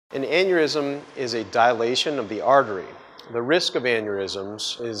An aneurysm is a dilation of the artery. The risk of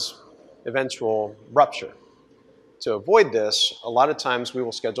aneurysms is eventual rupture. To avoid this, a lot of times we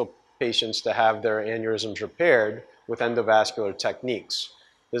will schedule patients to have their aneurysms repaired with endovascular techniques.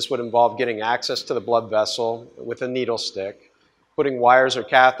 This would involve getting access to the blood vessel with a needle stick, putting wires or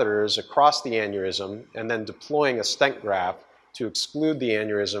catheters across the aneurysm, and then deploying a stent graft to exclude the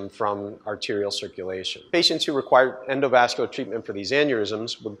aneurysm from arterial circulation. Patients who require endovascular treatment for these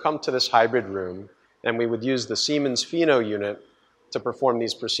aneurysms would come to this hybrid room, and we would use the Siemens Pheno unit to perform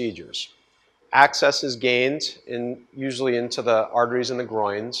these procedures. Access is gained usually into the arteries in the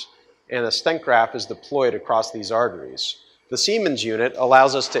groins, and a stent graft is deployed across these arteries. The Siemens unit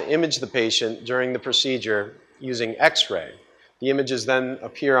allows us to image the patient during the procedure using X-ray. The images then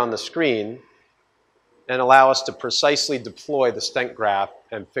appear on the screen and allow us to precisely deploy the stent graft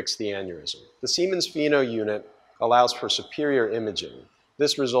and fix the aneurysm. The Siemens Pheno unit allows for superior imaging.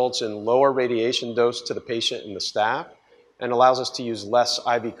 This results in lower radiation dose to the patient and the staff, and allows us to use less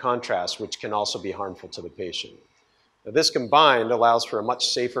IV contrast, which can also be harmful to the patient. Now, this combined allows for a much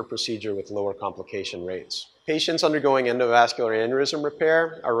safer procedure with lower complication rates. Patients undergoing endovascular aneurysm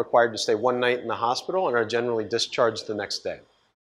repair are required to stay one night in the hospital and are generally discharged the next day.